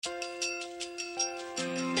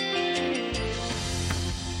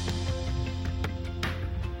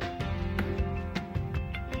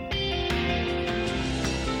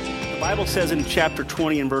Bible says in chapter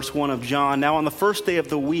 20 and verse 1 of John, "Now on the first day of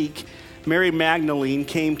the week, Mary Magdalene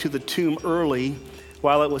came to the tomb early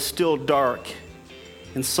while it was still dark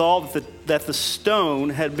and saw that the stone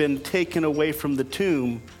had been taken away from the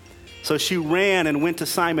tomb. So she ran and went to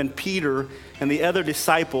Simon Peter and the other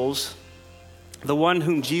disciples, the one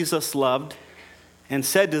whom Jesus loved, and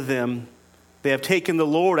said to them, 'They have taken the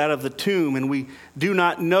Lord out of the tomb, and we do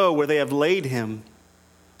not know where they have laid him.'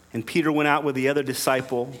 And Peter went out with the other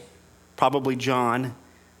disciple, probably John,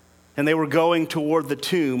 and they were going toward the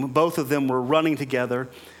tomb. Both of them were running together.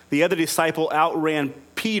 The other disciple outran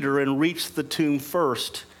Peter and reached the tomb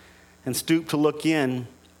first and stooped to look in.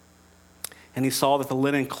 And he saw that the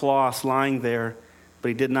linen cloths lying there, but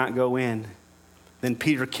he did not go in. Then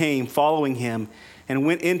Peter came, following him, and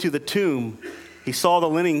went into the tomb. He saw the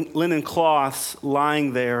linen cloths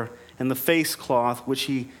lying there, and the face cloth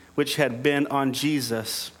which had been on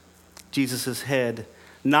Jesus' head,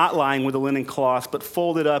 not lying with the linen cloth, but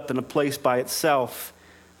folded up in a place by itself.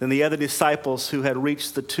 Then the other disciples who had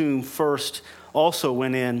reached the tomb first also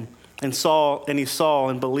went in and he saw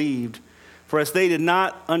and believed. For as they did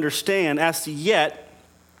not understand, as yet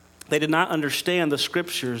they did not understand the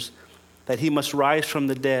scriptures that he must rise from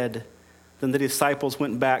the dead, then the disciples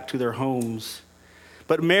went back to their homes.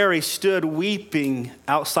 But Mary stood weeping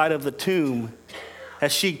outside of the tomb.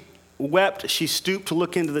 As she wept, she stooped to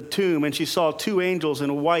look into the tomb, and she saw two angels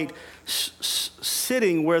in white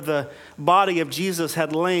sitting where the body of Jesus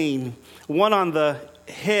had lain, one on the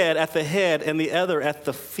head, and the other at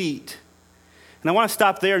the feet. And I want to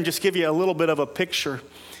stop there and just give you a little bit of a picture.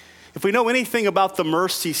 If we know anything about the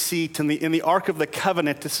mercy seat in the Ark of the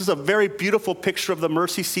Covenant, this is a very beautiful picture of the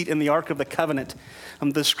mercy seat in the Ark of the Covenant.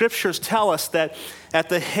 The scriptures tell us that at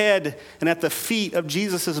the head and at the feet of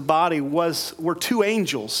Jesus' body were two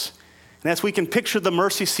angels. And as we can picture the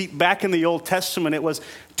mercy seat back in the Old Testament, it was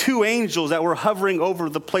two angels that were hovering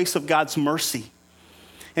over the place of God's mercy.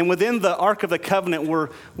 And within the Ark of the Covenant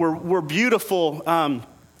were beautiful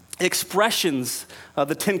expressions of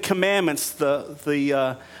the Ten Commandments,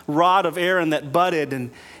 the rod of Aaron that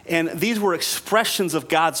budded, and these were expressions of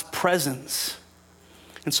God's presence.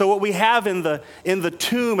 And so what we have in the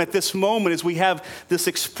tomb at this moment is we have this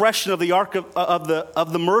expression of the Ark of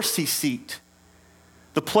the mercy seat.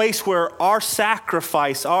 The place where our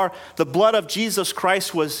sacrifice, the blood of Jesus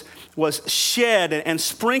Christ was shed and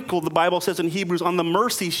sprinkled, the Bible says in Hebrews, on the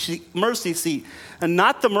mercy seat. And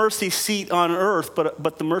not the mercy seat on earth,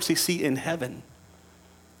 but the mercy seat in heaven.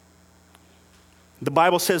 The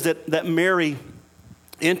Bible says that Mary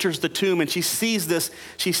enters the tomb and she sees this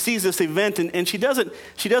event and she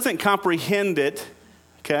doesn't comprehend it,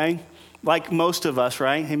 okay? Like most of us,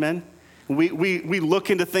 right? Amen? We look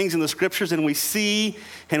into things in the scriptures and we see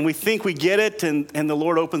and we think we get it and the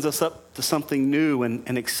Lord opens us up to something new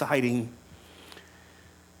and exciting.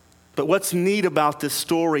 But what's neat about this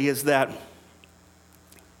story is that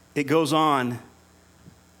it goes on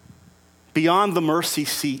beyond the mercy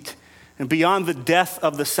seat and beyond the death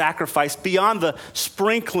of the sacrifice, beyond the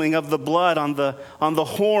sprinkling of the blood on the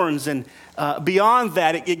horns, and beyond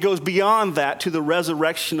that, it goes beyond that to the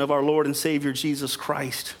resurrection of our Lord and Savior Jesus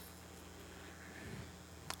Christ.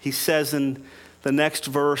 He says in the next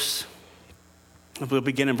verse, we'll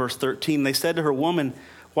begin in verse 13, they said to her, "Woman,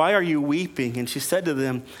 why are you weeping?" And she said to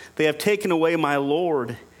them, "They have taken away my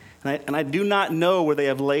Lord, and I do not know where they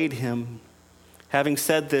have laid him." Having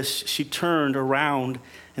said this, she turned around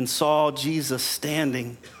and saw Jesus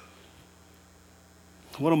standing.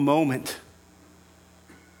 What a moment.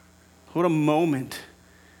 What a moment.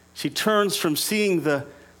 She turns from seeing the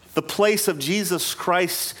place of Jesus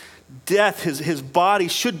Christ's death, his body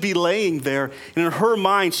should be laying there. And in her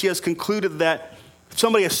mind, she has concluded that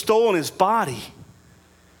somebody has stolen his body.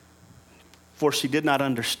 For she did not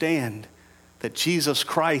understand that Jesus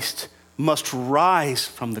Christ must rise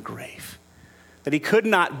from the grave. That he could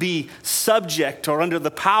not be subject or under the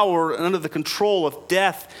power and under the control of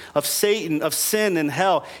death, of Satan, of sin and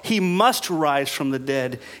hell. He must rise from the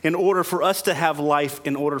dead in order for us to have life,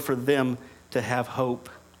 in order for them to have hope.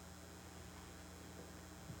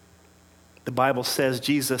 The Bible says,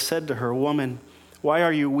 Jesus said to her, "Woman, why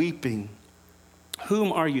are you weeping?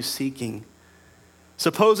 Whom are you seeking?"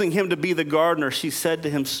 Supposing him to be the gardener, she said to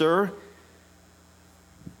him, "Sir,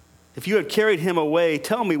 if you have carried him away,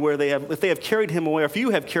 tell me where if they have carried him away, or if you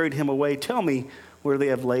have carried him away, tell me where they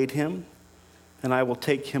have laid him, and I will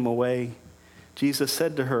take him away." Jesus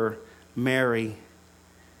said to her, "Mary."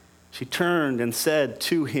 She turned and said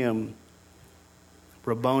to him,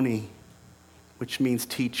 "Rabboni," which means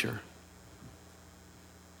teacher.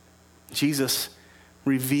 Jesus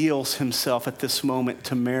reveals himself at this moment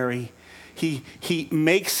to Mary. he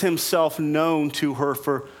makes himself known to her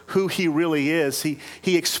for who he really is.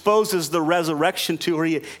 He exposes the resurrection to her.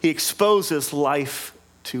 He exposes life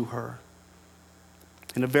to her.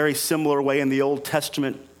 In a very similar way in the Old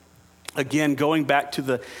Testament, again, going back to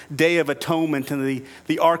the Day of Atonement and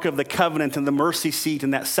the Ark of the Covenant and the mercy seat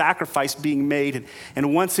and that sacrifice being made.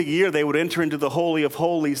 And once a year they would enter into the Holy of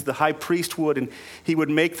Holies, the high priest would, and he would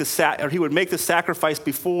make the sacrifice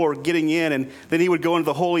before getting in, and then he would go into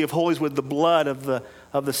the Holy of Holies with the blood of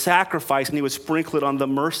the sacrifice, and he would sprinkle it on the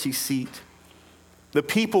mercy seat. The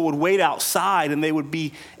people would wait outside and they would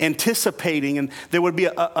be anticipating, and there would be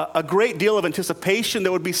a great deal of anticipation.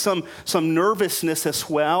 There would be some nervousness as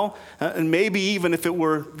well. And maybe even if it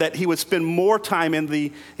were that he would spend more time in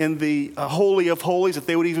the Holy of Holies, that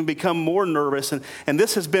they would even become more nervous. And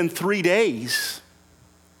this has been 3 days.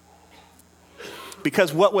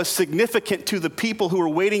 Because what was significant to the people who were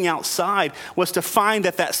waiting outside was to find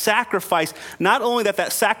that sacrifice, not only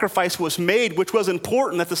that sacrifice was made, which was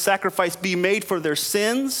important that the sacrifice be made for their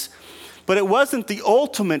sins, but it wasn't the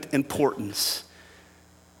ultimate importance.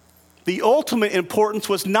 The ultimate importance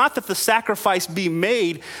was not that the sacrifice be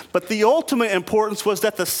made, but the ultimate importance was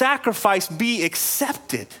that the sacrifice be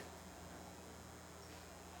accepted.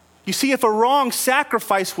 You see, if a wrong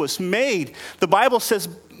sacrifice was made, the Bible says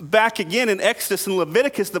back again in Exodus and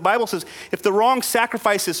Leviticus, the Bible says if the wrong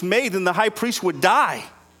sacrifice is made, then the high priest would die.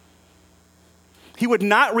 He would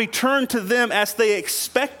not return to them as they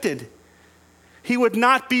expected. He would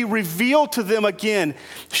not be revealed to them again,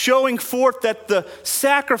 showing forth that the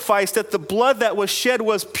sacrifice, that the blood that was shed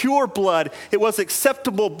was pure blood, it was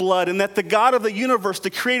acceptable blood, and that the God of the universe, the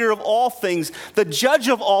creator of all things, the judge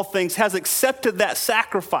of all things, has accepted that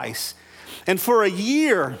sacrifice. And for a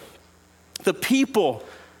year, the people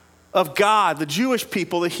of God, the Jewish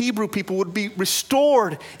people, the Hebrew people, would be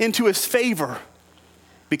restored into his favor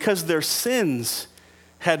because their sins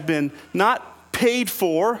had been not paid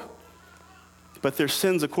for, but their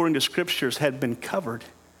sins, according to scriptures, had been covered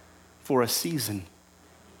for a season.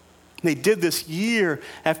 They did this year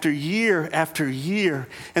after year after year.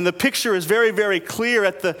 And the picture is very, very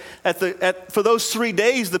clear for those 3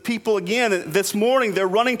 days. The people, again, this morning, they're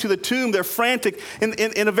running to the tomb. They're frantic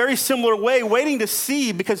in a very similar way, waiting to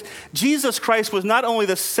see, because Jesus Christ was not only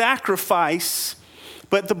the sacrifice,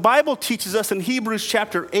 but the Bible teaches us in Hebrews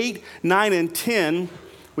chapter 8, 9, and 10,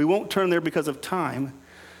 we won't turn there because of time,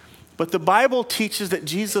 but the Bible teaches that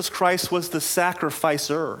Jesus Christ was the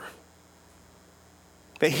sacrificer.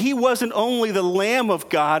 That he wasn't only the Lamb of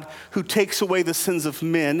God who takes away the sins of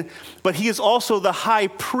men, but he is also the high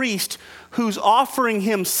priest who's offering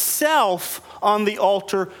himself on the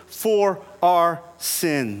altar for our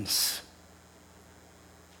sins.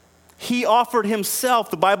 He offered himself.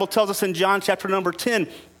 The Bible tells us in John chapter number 10,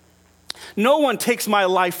 no one takes my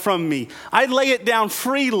life from me. I lay it down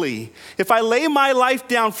freely. If I lay my life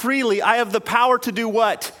down freely, I have the power to do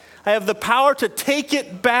what? I have the power to take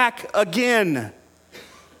it back again.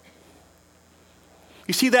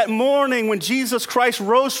 You see, that morning when Jesus Christ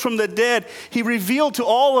rose from the dead, he revealed to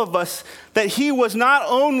all of us that he was not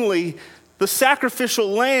only the sacrificial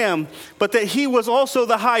lamb, but that he was also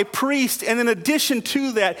the high priest. And in addition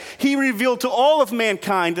to that, he revealed to all of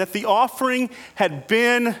mankind that the offering had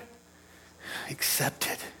been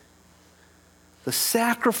accepted. The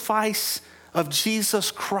sacrifice of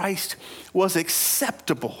Jesus Christ was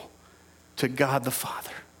acceptable to God the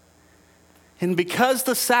Father. And because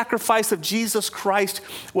the sacrifice of Jesus Christ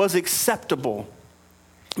was acceptable,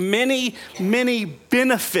 many, many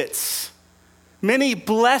benefits, many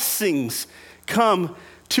blessings come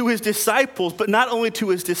to his disciples, but not only to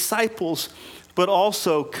his disciples, but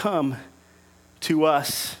also come to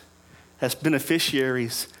us as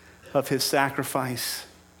beneficiaries of his sacrifice.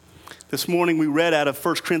 This morning we read out of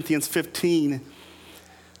 1 Corinthians 15.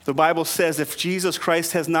 The Bible says if Jesus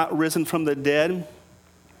Christ has not risen from the dead,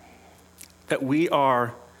 that we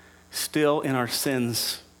are still in our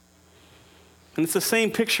sins. And it's the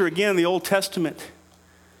same picture again in the Old Testament.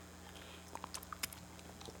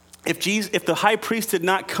 If the high priest did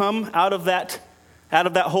not come out of that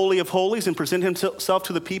Holy of Holies and present himself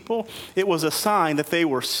to the people, it was a sign that they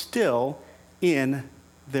were still in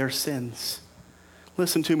their sins.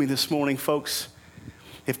 Listen to me this morning, folks.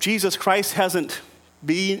 If Jesus Christ hasn't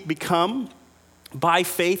become, by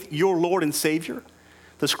faith, your Lord and Savior,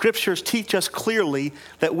 the scriptures teach us clearly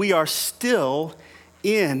that we are still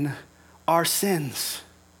in our sins.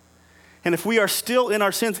 And if we are still in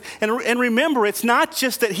our sins, and remember, it's not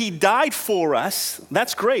just that he died for us.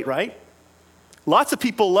 That's great, right? Lots of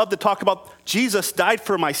people love to talk about Jesus died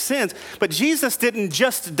for my sins, but Jesus didn't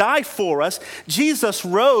just die for us. Jesus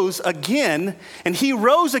rose again, and he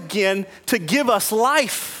rose again to give us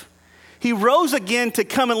life. He rose again to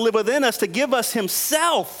come and live within us, to give us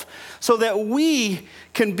himself, so that we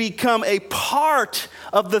can become a part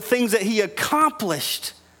of the things that he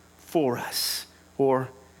accomplished for us. Or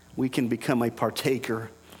we can become a partaker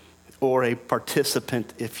or a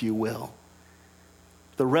participant, if you will.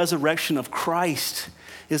 The resurrection of Christ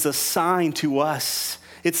is a sign to us.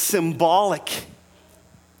 It's symbolic.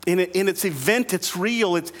 In its event, it's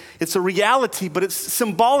real. It's a reality, but it's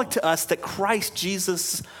symbolic to us that Christ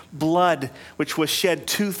Jesus' blood, which was shed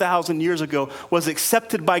 2,000 years ago, was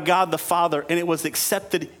accepted by God the Father, and it was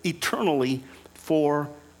accepted eternally for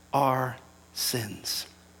our sins.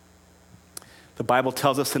 The Bible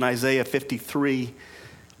tells us in Isaiah 53,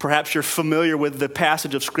 perhaps you're familiar with the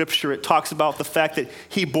passage of Scripture. It talks about the fact that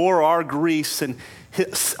he bore our griefs and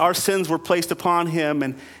our sins were placed upon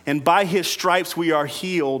him, and by his stripes we are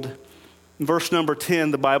healed. In verse number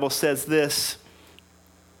 10, the Bible says this,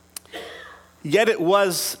 "Yet it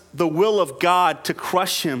was the will of God to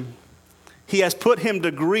crush him. He has put him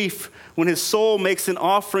to grief when his soul makes an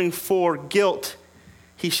offering for guilt.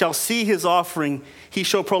 He shall see his offering. He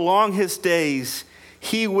shall prolong his days.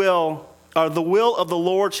 The will of the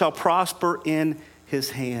Lord shall prosper in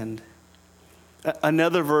his hand."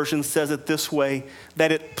 Another version says it this way,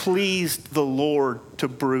 that it pleased the Lord to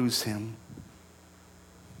bruise him.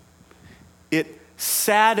 It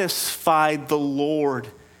satisfied the Lord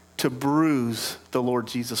to bruise the Lord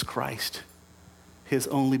Jesus Christ, his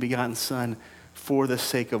only begotten Son, for the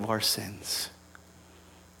sake of our sins.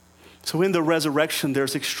 So in the resurrection,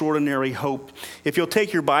 there's extraordinary hope. If you'll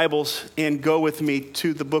take your Bibles and go with me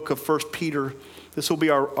to the book of 1 Peter, this will be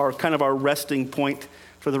our kind of our resting point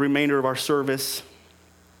for the remainder of our service.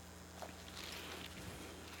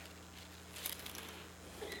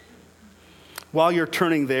 While you're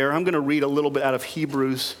turning there, I'm going to read a little bit out of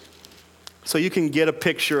Hebrews so you can get a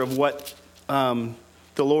picture of what the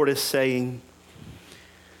Lord is saying.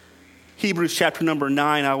 Hebrews chapter number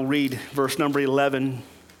 9, I'll read verse number 11.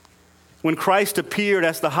 "When Christ appeared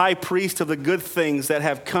as the high priest of the good things that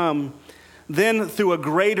have come, then through a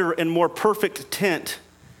greater and more perfect tent,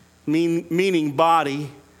 meaning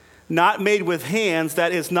body, not made with hands,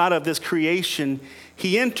 that is not of this creation,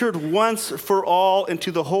 he entered once for all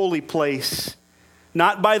into the holy place,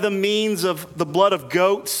 not by the means of the blood of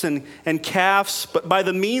goats and calves, but by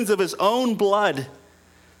the means of his own blood,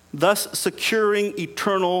 thus securing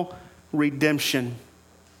eternal redemption."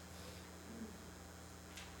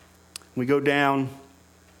 We go down,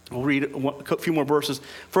 I'll read a few more verses.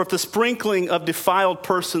 "For if the sprinkling of defiled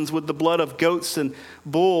persons with the blood of goats and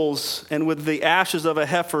bulls and with the ashes of a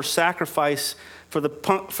heifer sacrifice for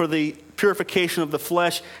the purification of the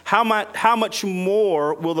flesh, how much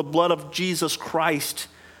more will the blood of Jesus Christ,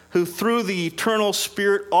 who through the eternal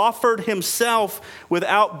Spirit offered himself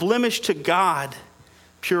without blemish to God,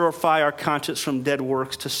 purify our conscience from dead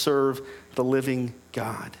works to serve the living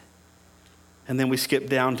God?" And then we skip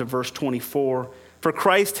down to verse 24. "For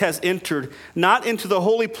Christ has entered, not into the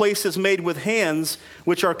holy places made with hands,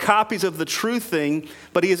 which are copies of the true thing,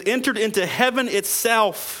 but he has entered into heaven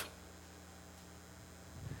itself."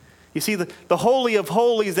 You see, the Holy of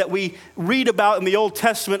Holies that we read about in the Old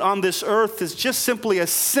Testament on this earth is just simply a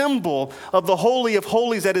symbol of the Holy of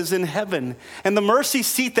Holies that is in heaven. And the mercy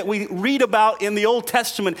seat that we read about in the Old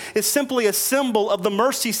Testament is simply a symbol of the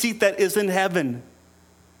mercy seat that is in heaven.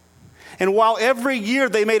 And while every year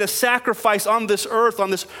they made a sacrifice on this earth,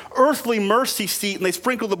 on this earthly mercy seat, and they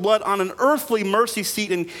sprinkled the blood on an earthly mercy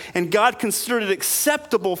seat, and God considered it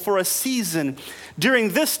acceptable for a season, during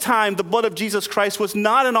this time, the blood of Jesus Christ was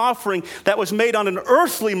not an offering that was made on an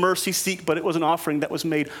earthly mercy seat, but it was an offering that was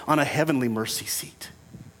made on a heavenly mercy seat.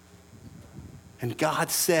 And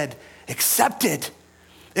God said, accepted,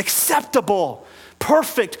 acceptable,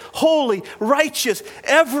 perfect, holy, righteous,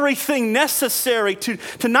 everything necessary to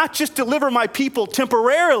not just deliver my people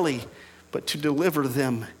temporarily, but to deliver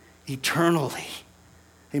them eternally.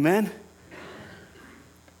 Amen?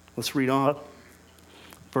 Let's read on.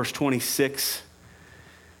 Verse 26.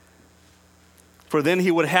 "For then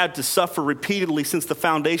he would have had to suffer repeatedly since the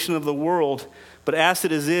foundation of the world. But as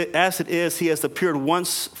it is, he has appeared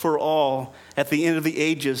once for all at the end of the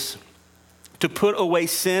ages, to put away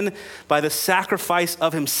sin by the sacrifice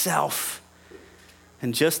of himself.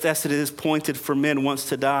 And just as it is appointed for men once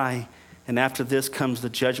to die, and after this comes the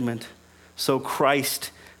judgment, so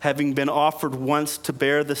Christ, having been offered once to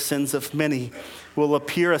bear the sins of many, will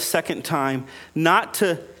appear a second time, not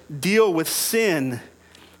to deal with sin,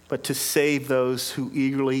 but to save those who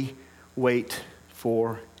eagerly wait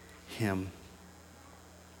for him.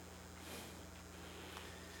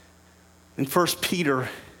 In 1 Peter,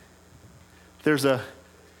 there's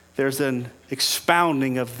an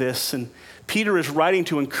expounding of this, and Peter is writing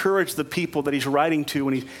to encourage the people that he's writing to,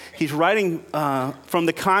 and he's writing from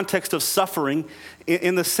the context of suffering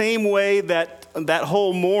in the same way that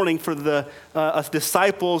whole morning for the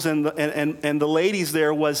disciples and the ladies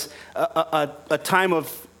there was a time of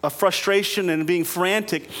frustration and being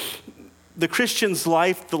frantic. The Christian's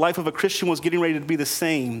life, the life of a Christian, was getting ready to be the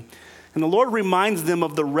same. And the Lord reminds them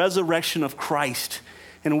of the resurrection of Christ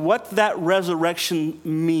and what that resurrection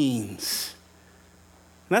means.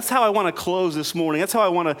 And that's how I want to close this morning. That's how I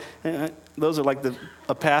want to, those are like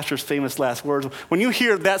a pastor's famous last words. When you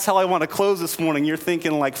hear that's how I want to close this morning, you're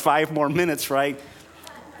thinking like 5 more minutes, right?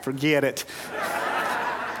 Forget it.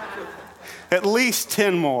 At least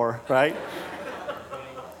 10 more, right?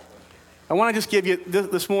 I want to just give you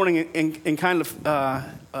this morning in kind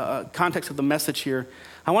of context of the message here.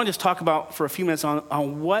 I want to just talk about for a few minutes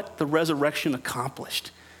on what the resurrection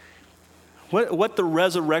accomplished. What the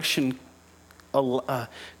resurrection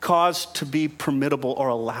caused to be permittable or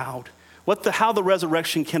allowed. How the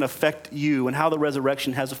resurrection can affect you and how the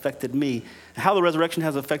resurrection has affected me. And how the resurrection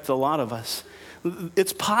has affected a lot of us.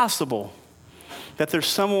 It's possible that there's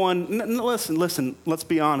someone, listen, let's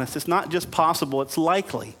be honest. It's not just possible, it's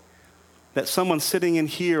likely that someone sitting in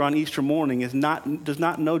here on Easter morning does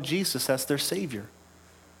not know Jesus as their Savior.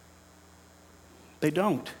 They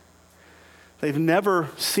don't. They've never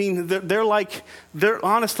seen,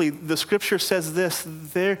 honestly, the scripture says this,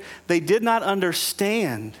 they did not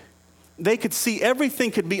understand. They could see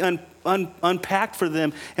everything could be unpacked for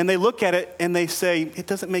them, and they look at it and they say, it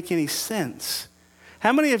doesn't make any sense.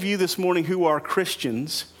 How many of you this morning who are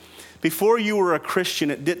Christians, before you were a Christian,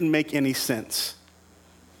 it didn't make any sense?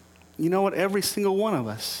 You know what? Every single one of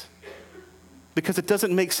us. Because it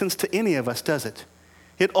doesn't make sense to any of us, does it?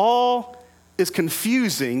 It all is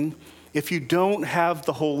confusing if you don't have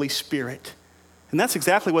the Holy Spirit. And that's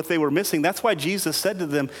exactly what they were missing. That's why Jesus said to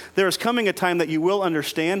them, there is coming a time that you will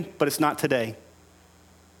understand, but it's not today.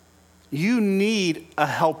 You need a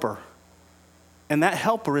helper. And that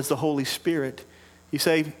helper is the Holy Spirit. You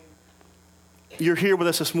say, you're here with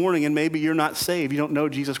us this morning and maybe you're not saved. You don't know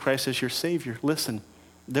Jesus Christ as your Savior. Listen,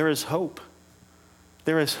 there is hope.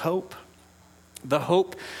 There is hope. The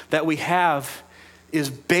hope that we have is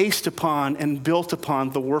based upon and built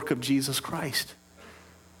upon the work of Jesus Christ.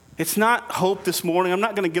 It's not hope this morning. I'm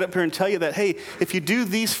not going to get up here and tell you that, hey, if you do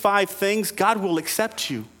these 5 things, God will accept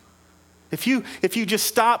you. If you just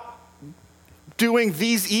stop doing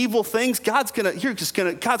these evil things, God's going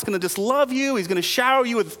to just love you. He's going to shower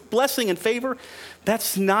you with blessing and favor.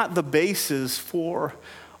 That's not the basis for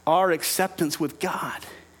our acceptance with God.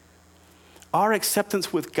 Our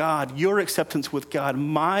acceptance with God, your acceptance with God,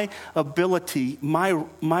 my ability, my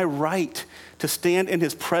right to stand in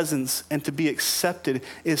his presence and to be accepted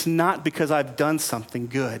is not because I've done something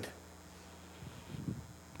good.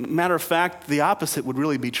 Matter of fact, the opposite would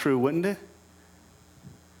really be true, wouldn't it?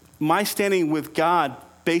 My standing with God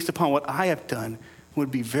based upon what I have done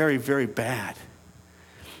would be very, very bad.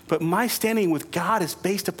 But my standing with God is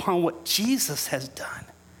based upon what Jesus has done.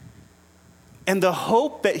 And the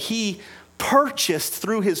hope that he purchased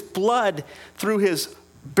through his blood, through his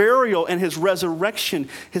burial and his resurrection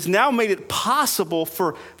has now made it possible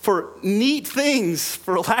for neat things,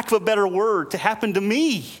 for lack of a better word, to happen to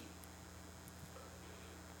me.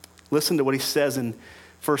 Listen to what he says in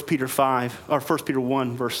 1 Peter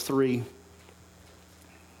 1, verse 3.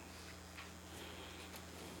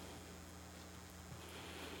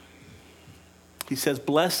 He says,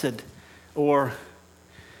 blessed, or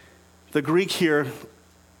the Greek here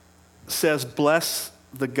says, bless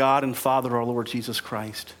the God and Father of our Lord Jesus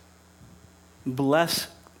Christ. Bless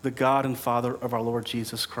the God and Father of our Lord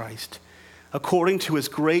Jesus Christ. According to his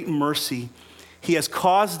great mercy, he has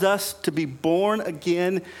caused us to be born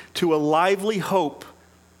again to a lively hope.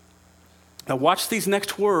 Now watch these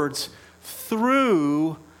next words.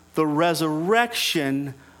 Through the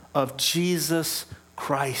resurrection of Jesus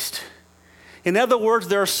Christ. In other words,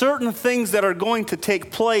 there are certain things that are going to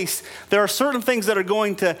take place. There are certain things that are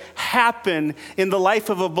going to happen in the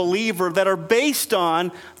life of a believer that are based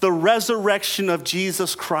on the resurrection of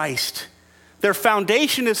Jesus Christ. Their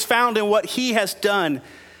foundation is found in what he has done.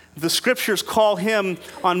 The scriptures call him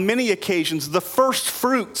on many occasions the first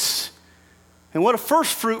fruits. And what a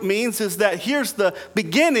first fruit means is that here's the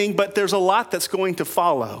beginning, but there's a lot that's going to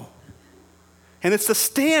follow. And it's the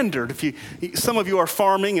standard. Some of you are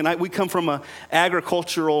farming, and we come from an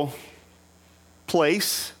agricultural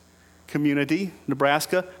community,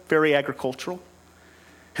 Nebraska, very agricultural.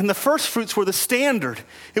 And the first fruits were the standard.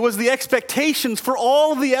 It was the expectations for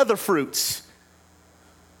all of the other fruits.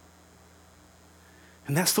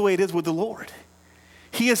 And that's the way it is with the Lord.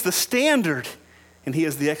 He is the standard, and he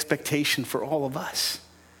is the expectation for all of us.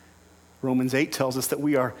 Romans 8 tells us that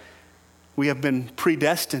we have been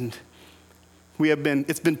predestined.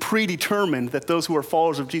 It's been predetermined that those who are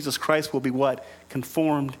followers of Jesus Christ will be what?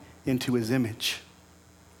 Conformed into his image.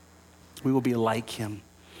 We will be like him.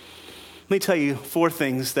 Let me tell you 4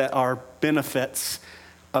 things that are benefits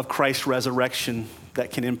of Christ's resurrection that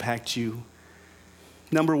can impact you.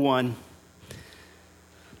 Number 1,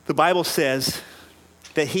 the Bible says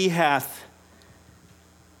that he hath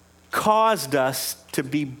caused us to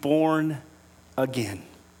be born again.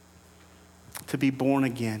 To be born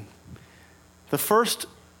again. The first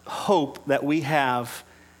hope that we have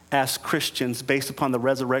as Christians based upon the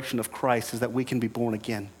resurrection of Christ is that we can be born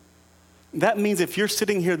again. That means if you're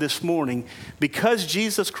sitting here this morning, because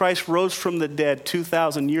Jesus Christ rose from the dead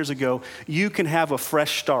 2,000 years ago, you can have a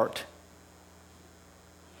fresh start.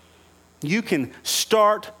 You can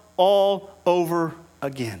start all over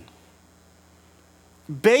again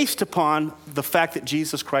based upon the fact that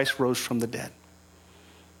Jesus Christ rose from the dead.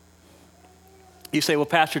 You say, well,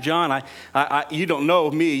 Pastor John, you don't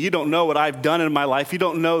know me. You don't know what I've done in my life. You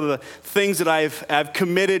don't know the things that I've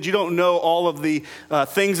committed. You don't know all of the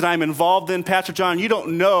things that I'm involved in. Pastor John, you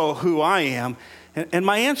don't know who I am. And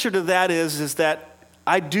my answer to that is that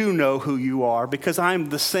I do know who you are because I'm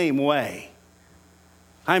the same way.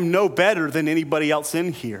 I'm no better than anybody else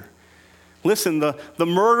in here. Listen, the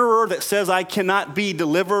murderer that says I cannot be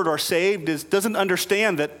delivered or saved doesn't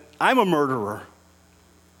understand that I'm a murderer.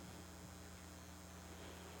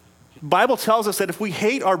 The Bible tells us that if we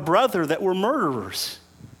hate our brother, that we're murderers.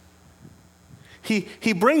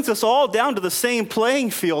 He brings us all down to the same playing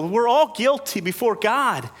field. We're all guilty before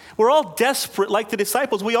God. We're all desperate like the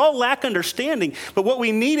disciples. We all lack understanding. But what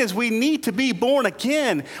we need to be born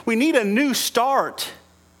again. We need a new start.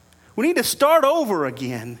 We need to start over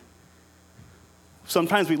again.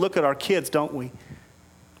 Sometimes we look at our kids, don't we?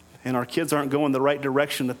 And our kids aren't going the right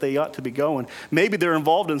direction that they ought to be going. Maybe they're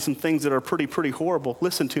involved in some things that are pretty horrible.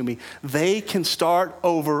 Listen to me. They can start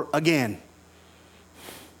over again.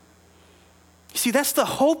 You see, that's the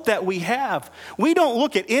hope that we have. We don't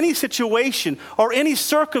look at any situation or any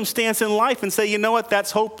circumstance in life and say, you know what,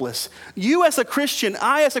 that's hopeless. You as a Christian,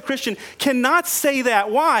 I as a Christian cannot say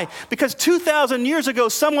that. Why? Because 2,000 years ago,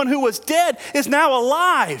 someone who was dead is now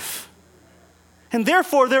alive. And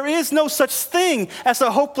therefore, there is no such thing as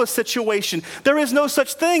a hopeless situation. There is no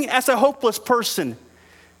such thing as a hopeless person.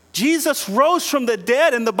 Jesus rose from the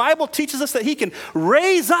dead, and the Bible teaches us that he can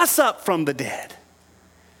raise us up from the dead.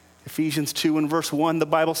 Ephesians 2 and verse 1, the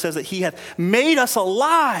Bible says that he hath made us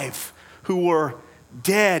alive who were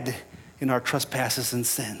dead in our trespasses and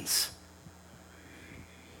sins.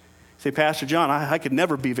 Say, Pastor John, I could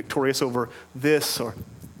never be victorious over this or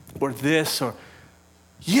this or...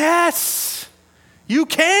 Yes! You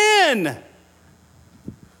can.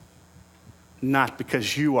 Not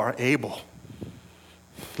because you are able.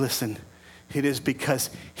 Listen, it is because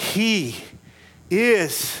he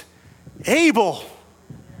is able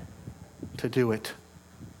to do it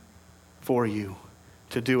for you,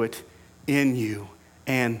 to do it in you,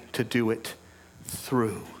 and to do it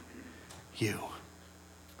through you.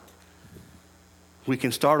 We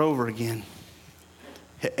can start over again.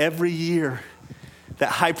 Every year that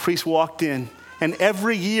high priest walked in, and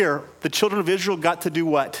every year, the children of Israel got to do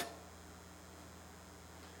what?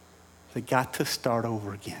 They got to start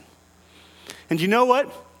over again. And you know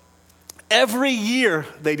what? Every year,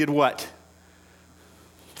 they did what?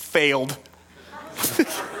 Failed.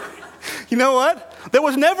 You know what? There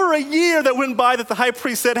was never a year that went by that the high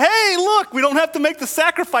priest said, hey, look, we don't have to make the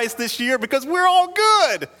sacrifice this year because we're all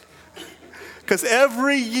good. Because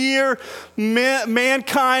every year,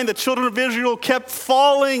 mankind, the children of Israel, kept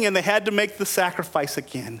falling and they had to make the sacrifice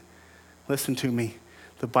again. Listen to me.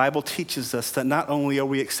 The Bible teaches us that not only are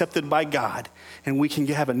we accepted by God and we can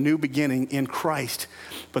have a new beginning in Christ,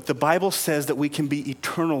 but the Bible says that we can be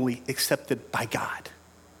eternally accepted by God.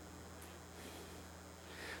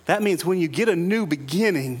 That means when you get a new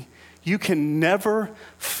beginning, you can never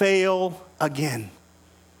fail again.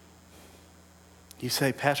 You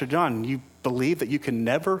say, Pastor John, you believe that you can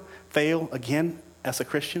never fail again as a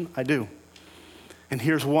Christian? I do. And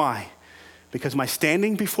here's why. Because my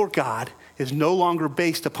standing before God is no longer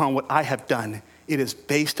based upon what I have done. It is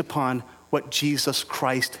based upon what Jesus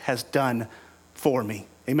Christ has done for me.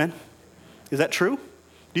 Amen? Is that true?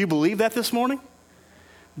 Do you believe that this morning?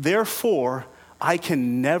 Therefore, I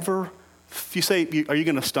can never, you say, are you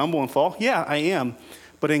going to stumble and fall? Yeah, I am.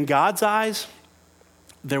 But in God's eyes,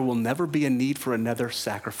 there will never be a need for another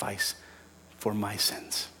sacrifice for my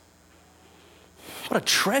sins. What a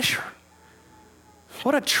treasure.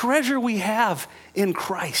 What a treasure we have in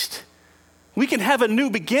Christ. We can have a new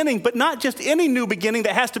beginning, but not just any new beginning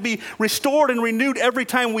that has to be restored and renewed every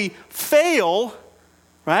time we fail,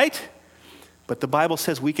 right? But the Bible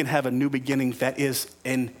says we can have a new beginning that is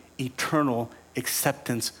an eternal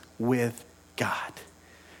acceptance with God.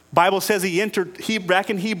 Bible says he entered, back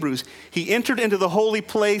in Hebrews, he entered into the holy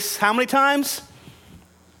place how many times?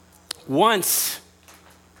 Once.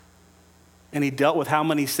 And he dealt with how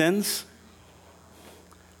many sins?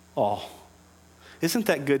 All. Isn't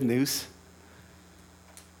that good news?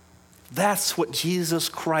 That's what Jesus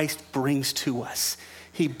Christ brings to us.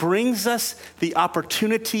 He brings us the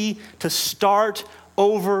opportunity to start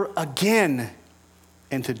over again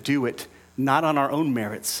and to do it not on our own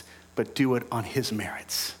merits, but do it on his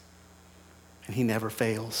merits. And he never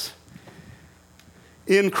fails.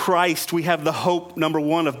 In Christ, we have the hope, number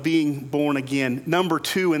one, of being born again. Number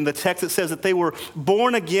two, in the text it says that they were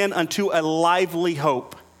born again unto a lively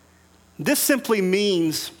hope. This simply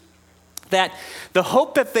means that the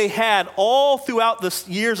hope that they had all throughout the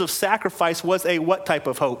years of sacrifice was a what type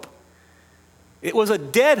of hope? It was a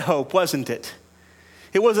dead hope, wasn't it?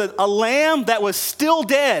 It was a lamb that was still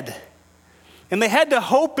dead. And they had to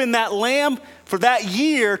hope in that lamb for that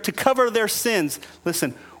year to cover their sins.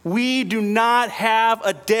 Listen, we do not have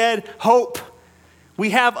a dead hope.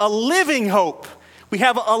 We have a living hope. We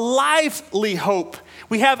have a lively hope.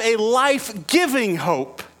 We have a life-giving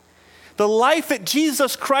hope. The life that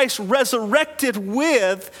Jesus Christ resurrected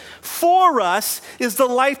with for us is the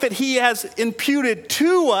life that he has imputed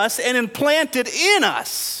to us and implanted in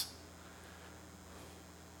us.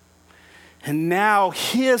 And now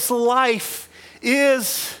his life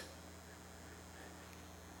is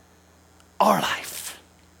our life.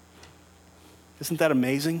 Isn't that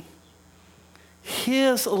amazing?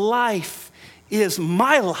 His life is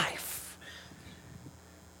my life.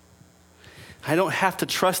 I don't have to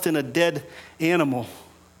trust in a dead animal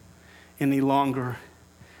any longer.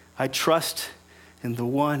 I trust in the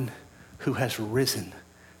one who has risen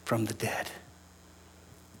from the dead.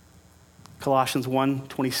 Colossians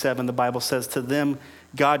 1:27, the Bible says, to them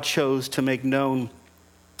God chose to make known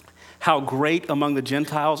how great among the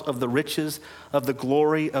Gentiles of the riches of the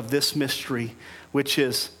glory of this mystery, which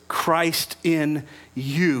is Christ in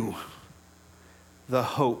you, the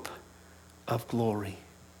hope of glory.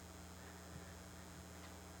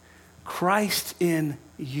 Christ in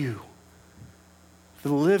you,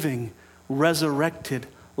 the living, resurrected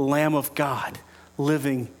Lamb of God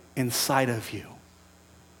living inside of you.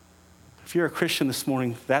 If you're a Christian this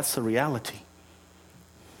morning, that's the reality.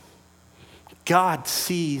 God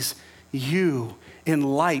sees you in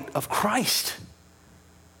light of Christ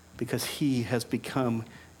because he has become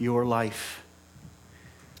your life.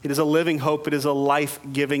 It is a living hope. It is a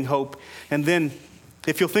life-giving hope. And then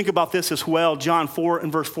if you'll think about this as well, John 4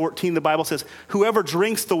 and verse 14, the Bible says, whoever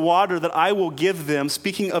drinks the water that I will give them,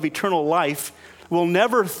 speaking of eternal life, will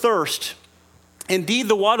never thirst. Indeed,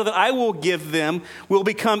 the water that I will give them will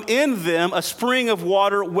become in them a spring of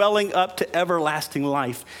water welling up to everlasting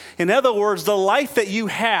life. In other words, the life that you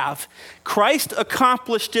have, Christ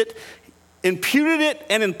accomplished it, imputed it,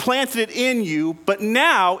 and implanted it in you, but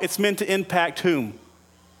now it's meant to impact whom?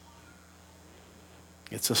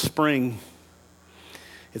 It's a spring.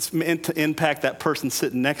 It's meant to impact that person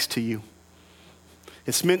sitting next to you.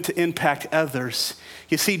 It's meant to impact others.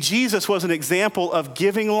 You see, Jesus was an example of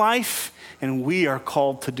giving life, and we are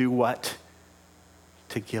called to do what?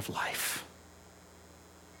 To give life.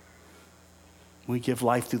 We give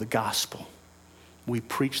life through the gospel. We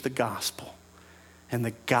preach the gospel, and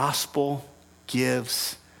the gospel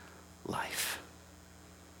gives life.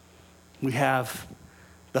 We have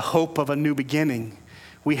the hope of a new beginning.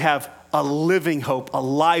 We have a living hope, a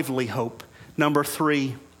lively hope. Number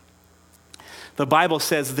 3, the Bible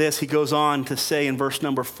says this. He goes on to say in verse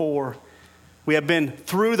number 4, we have been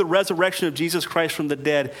through the resurrection of Jesus Christ from the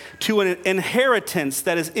dead to an inheritance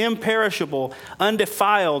that is imperishable,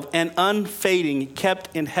 undefiled, and unfading,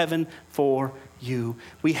 kept in heaven for you.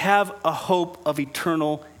 We have a hope of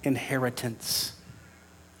eternal inheritance,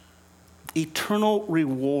 eternal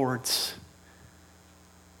rewards.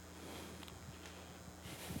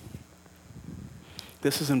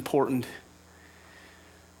 This is important.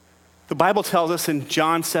 The Bible tells us in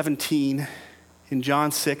John 17, in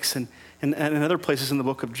John 6, and in other places in the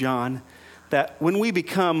book of John, that when we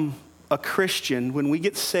become a Christian, when we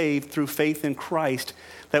get saved through faith in Christ,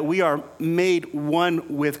 that we are made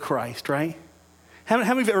one with Christ, right? How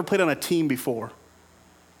many of you ever played on a team before?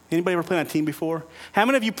 Anybody ever played on a team before? How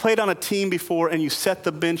many of you played on a team before and you set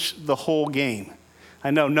the bench the whole game?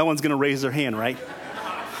 I know no one's going to raise their hand, right?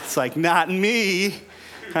 It's like, not me.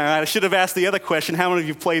 All right, I should have asked the other question. How many of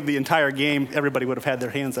you played the entire game? Everybody would have had their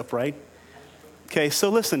hands up, right? Okay, so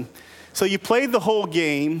listen. So you played the whole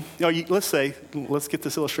game. Let's get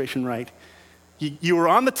this illustration right. You were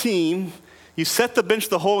on the team. You set the bench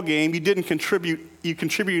the whole game. You didn't contribute. You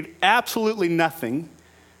contributed absolutely nothing.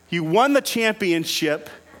 You won the championship.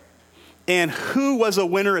 And who was a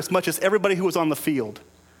winner as much as everybody who was on the field?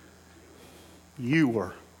 You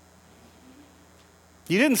were.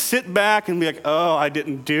 You didn't sit back and be like, oh, I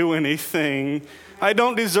didn't do anything. I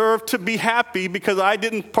don't deserve to be happy because I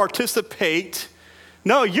didn't participate.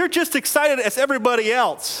 No, you're just excited as everybody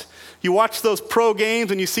else. You watch those pro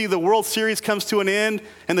games and you see the World Series comes to an end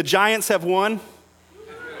and the Giants have won.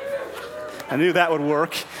 I knew that would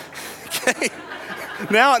work. Okay.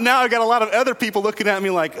 Now I got a lot of other people looking at me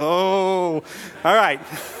like, oh, all right.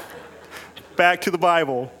 Back to the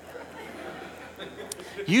Bible.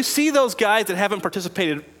 You see those guys that haven't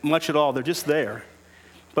participated much at all. They're just there.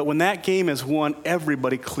 But when that game is won,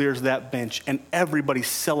 everybody clears that bench and everybody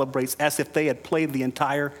celebrates as if they had played the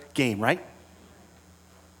entire game, right?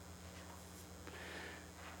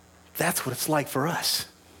 That's what it's like for us.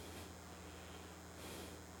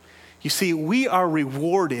 You see, we are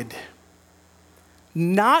rewarded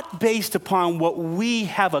not based upon what we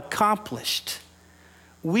have accomplished.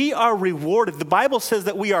 We are rewarded. The Bible says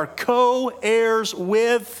that we are co-heirs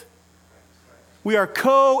with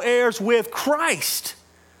Christ.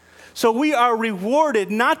 So we are rewarded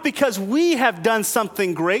not because we have done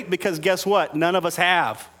something great, because guess what? None of us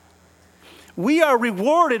have. We are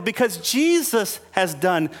rewarded because Jesus has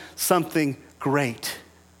done something great.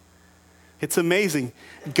 It's amazing.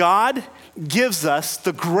 God gives us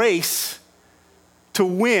the grace to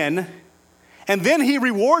win, and then he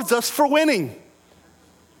rewards us for winning.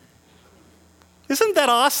 Isn't that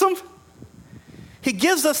awesome? He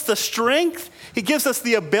gives us the strength. He gives us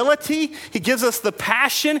the ability. He gives us the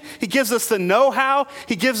passion. He gives us the know-how.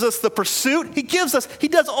 He gives us the pursuit. He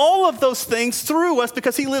does all of those things through us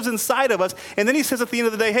because he lives inside of us. And then he says at the end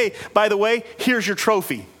of the day, hey, by the way, here's your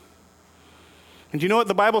trophy. And do you know what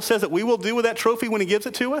the Bible says that we will do with that trophy when he gives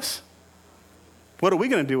it to us? What are we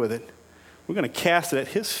going to do with it? We're going to cast it at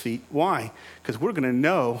his feet. Why? Because we're going to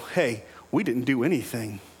know, hey, we didn't do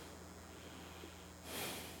anything.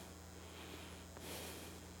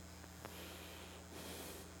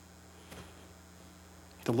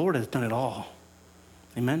 The Lord has done it all.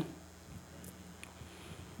 Amen?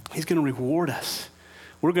 He's going to reward us.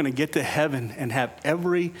 We're going to get to heaven and have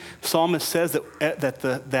every psalmist says that at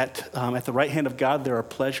the right hand of God there are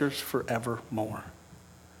pleasures forevermore.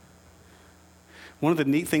 One of the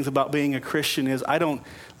neat things about being a Christian is I don't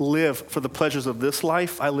live for the pleasures of this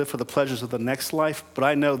life. I live for the pleasures of the next life. But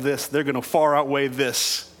I know this, they're going to far outweigh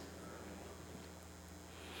this.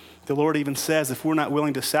 The Lord even says if we're not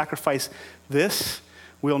willing to sacrifice this,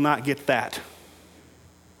 we'll not get that.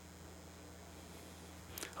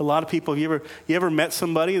 A lot of people, you ever met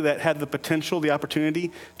somebody that had the potential, the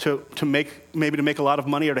opportunity to make a lot of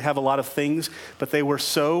money or to have a lot of things, but they were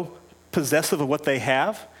so possessive of what they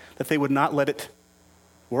have that they would not let it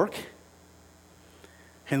work?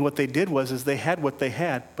 And what they did was they had what they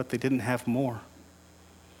had, but they didn't have more.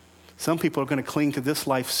 Some people are going to cling to this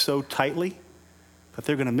life so tightly that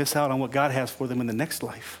they're going to miss out on what God has for them in the next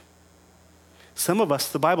life. Some of us,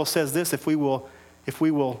 the Bible says this, if we will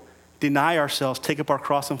deny ourselves, take up our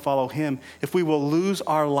cross and follow him, if we will lose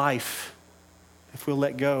our life, if we'll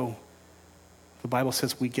let go, the Bible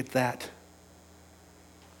says we get that.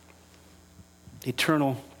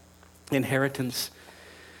 Eternal inheritance.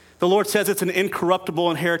 The Lord says it's an incorruptible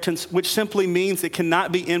inheritance, which simply means it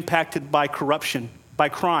cannot be impacted by corruption, by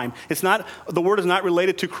crime. The word is not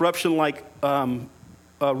related to corruption like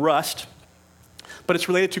rust, but it's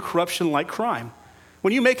related to corruption like crime.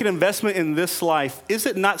 When you make an investment in this life, is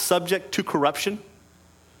it not subject to corruption?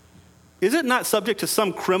 Is it not subject to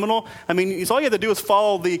some criminal? I mean, all you have to do is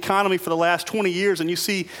follow the economy for the last 20 years and you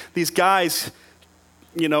see these guys,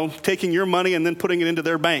 taking your money and then putting it into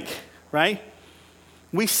their bank, right?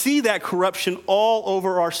 We see that corruption all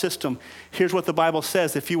over our system. Here's what the Bible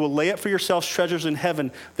says. If you will lay up for yourselves treasures in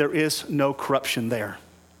heaven, there is no corruption there.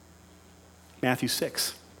 Matthew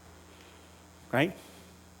 6. Right?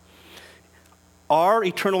 Our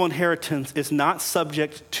eternal inheritance is not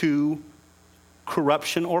subject to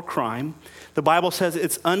corruption or crime. The Bible says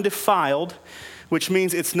it's undefiled, which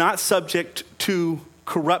means it's not subject to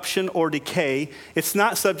corruption or decay. It's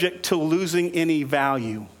not subject to losing any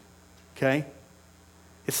value. Okay?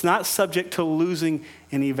 It's not subject to losing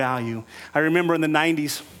any value. I remember in the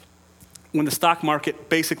 90s, when the stock market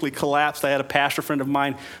basically collapsed, I had a pastor friend of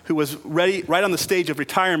mine who was ready, right on the stage of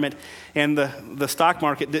retirement, and the stock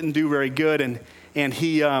market didn't do very good. And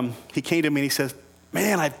he came to me and he says,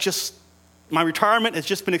 man, my retirement has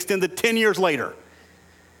just been extended 10 years later.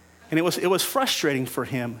 And it was frustrating for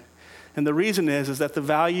him. And the reason is that the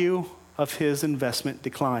value of his investment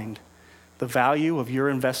declined. The value of your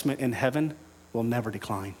investment in heaven will never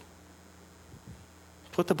decline.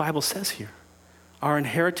 That's what the Bible says here. Our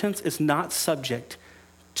inheritance is not subject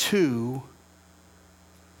to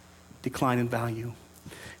decline in value.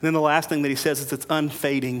 And then the last thing that he says is it's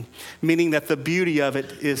unfading, meaning that the beauty of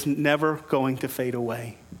it is never going to fade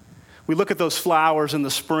away. We look at those flowers in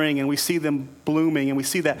the spring and we see them blooming and we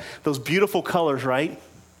see those beautiful colors, right?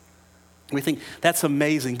 We think that's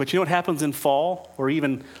amazing. But you know what happens in fall or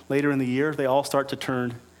even later in the year? They all start to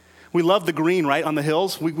turn. We love the green, right, on the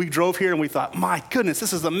hills. We drove here and we thought, my goodness,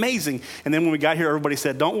 this is amazing. And then when we got here, everybody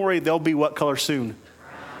said, don't worry, they'll be what color soon?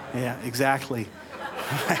 Yeah, exactly.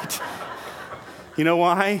 Right? You know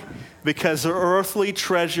why? Because the earthly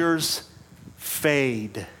treasures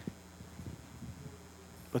fade.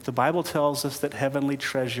 But the Bible tells us that heavenly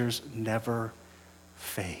treasures never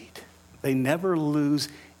fade. They never lose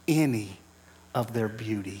any of their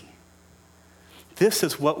beauty. This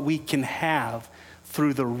is what we can have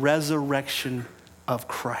through the resurrection of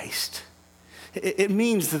Christ. It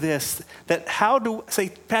means this, that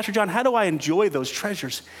Pastor John, how do I enjoy those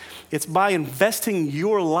treasures? It's by investing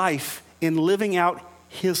your life in living out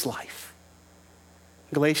his life.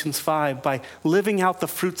 Galatians 5, by living out the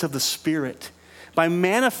fruits of the Spirit, by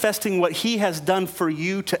manifesting what he has done for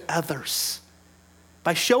you to others,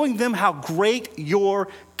 by showing them how great your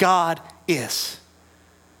God is.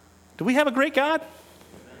 Do we have a great God?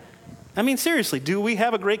 I mean, seriously, do we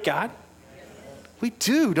have a great God? We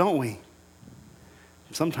do, don't we?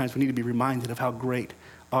 Sometimes we need to be reminded of how great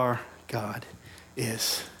our God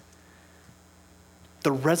is.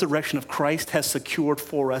 The resurrection of Christ has secured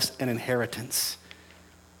for us an inheritance.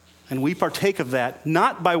 And we partake of that,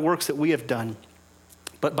 not by works that we have done,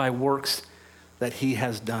 but by works that he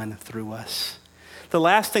has done through us. The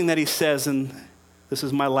last thing that he says, and this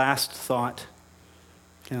is my last thought,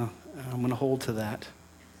 I'm going to hold to that.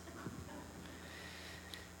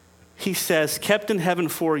 He says, kept in heaven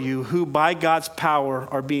for you, who by God's power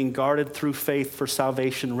are being guarded through faith for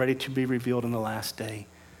salvation, ready to be revealed in the last day.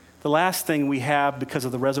 The last thing we have because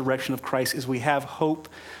of the resurrection of Christ is we have hope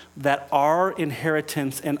that our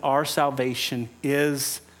inheritance and our salvation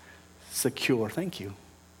is secure. Thank you.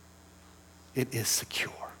 It is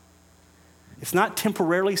secure. It's not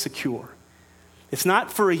temporarily secure. It's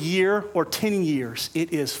not for a year or 10 years.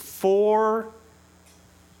 It is forever.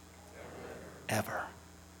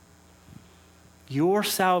 Your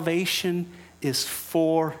salvation is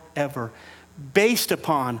forever, based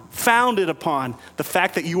upon, founded upon the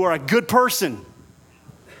fact that you are a good person.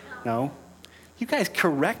 No, you guys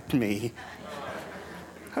correct me.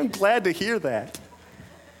 I'm glad to hear that.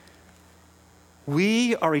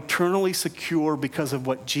 We are eternally secure because of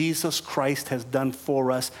what Jesus Christ has done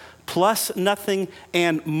for us, plus nothing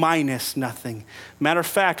and minus nothing. Matter of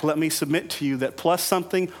fact, let me submit to you that plus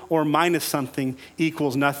something or minus something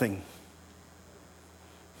equals nothing.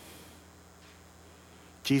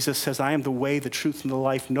 Jesus says, I am the way, the truth, and the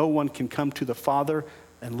life. No one can come to the Father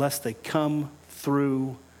unless they come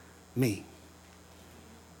through me.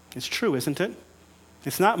 It's true, isn't it?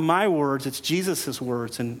 It's not my words, it's Jesus'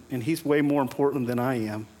 words, and he's way more important than I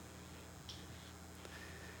am.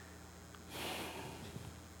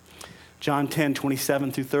 John 10,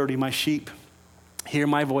 27 through 30, my sheep hear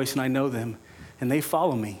my voice and I know them, and they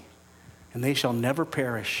follow me, and they shall never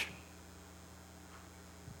perish.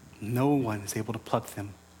 No one is able to pluck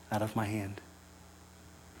them out of my hand.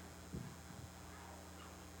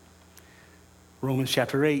 Romans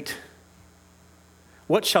chapter 8.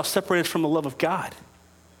 What shall separate us from the love of God?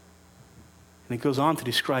 And it goes on to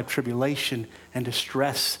describe tribulation and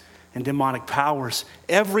distress and demonic powers.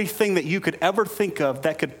 Everything that you could ever think of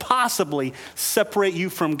that could possibly separate you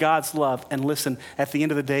from God's love. And listen, at the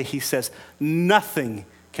end of the day, he says, nothing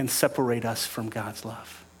can separate us from God's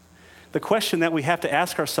love. The question that we have to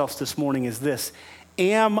ask ourselves this morning is this: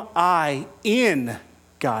 am I in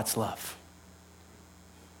God's love?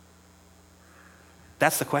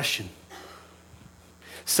 That's the question.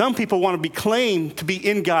 Some people want to be claimed to be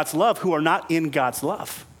in God's love who are not in God's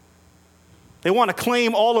love. They want to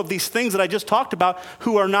claim all of these things that I just talked about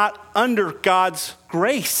who are not under God's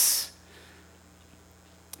grace.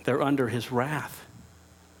 They're under his wrath.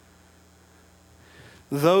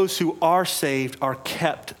 Those who are saved are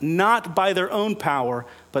kept not by their own power,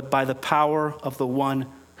 but by the power of the one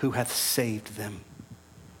who hath saved them.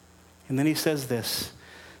 And then he says this,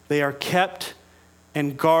 they are kept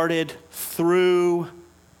and guarded through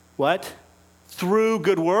what? Through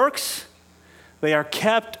good works. They are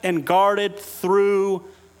kept and guarded through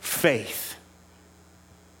faith.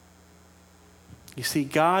 You see,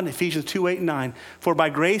 God, Ephesians 2:8-9, for by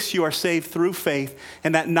grace you are saved through faith,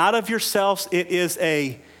 and that not of yourselves, it is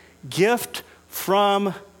a gift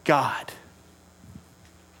from God.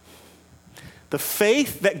 The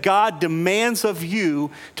faith that God demands of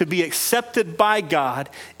you to be accepted by God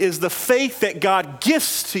is the faith that God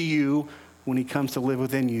gifts to you when he comes to live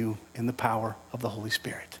within you in the power of the Holy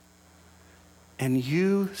Spirit. And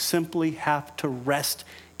you simply have to rest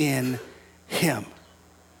in him.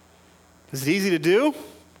 Is it easy to do?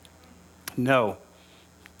 No.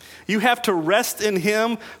 You have to rest in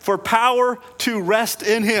him for power to rest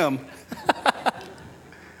in him.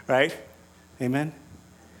 Right? Amen?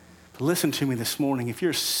 But listen to me this morning. If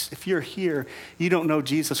you're here, you don't know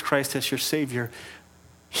Jesus Christ as your Savior,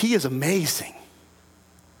 he is amazing.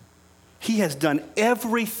 He has done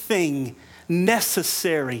everything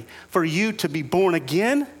necessary for you to be born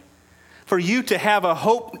again, for you to have a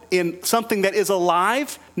hope in something that is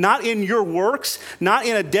alive, not in your works, not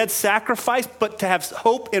in a dead sacrifice, but to have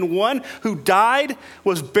hope in one who died,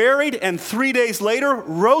 was buried, and 3 days later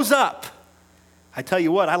rose up. I tell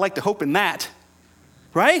you what, I like to hope in that,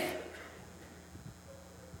 right?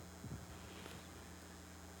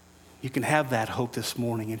 You can have that hope this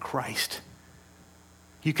morning in Christ.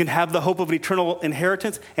 You can have the hope of an eternal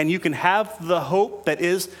inheritance, and you can have the hope that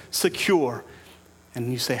is secure.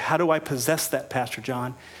 And you say, how do I possess that, Pastor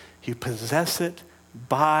John? You possess it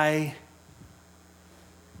by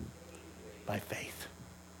faith.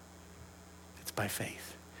 It's by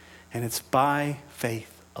faith. And it's by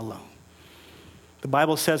faith alone. The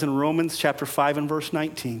Bible says in Romans chapter 5 and verse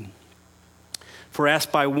 19, for as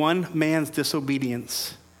by one man's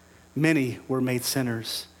disobedience many were made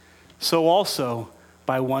sinners, so also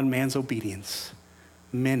by one man's obedience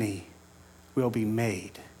many will be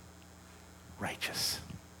made righteous.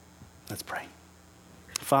 Let's pray.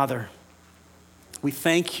 Father, we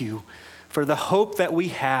thank you for the hope that we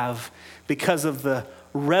have because of the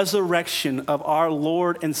resurrection of our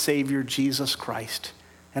Lord and Savior, Jesus Christ.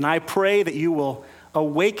 And I pray that you will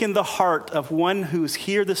awaken the heart of one who's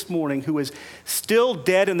here this morning, who is still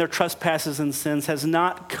dead in their trespasses and sins, has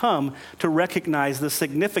not come to recognize the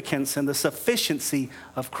significance and the sufficiency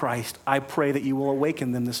of Christ. I pray that you will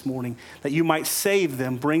awaken them this morning, that you might save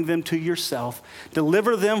them, bring them to yourself,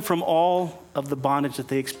 deliver them from all of the bondage that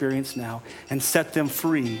they experience now, and set them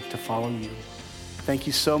free to follow you. Thank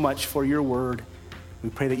you so much for your word. We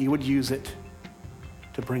pray that you would use it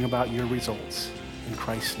to bring about your results. In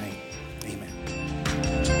Christ's name, amen.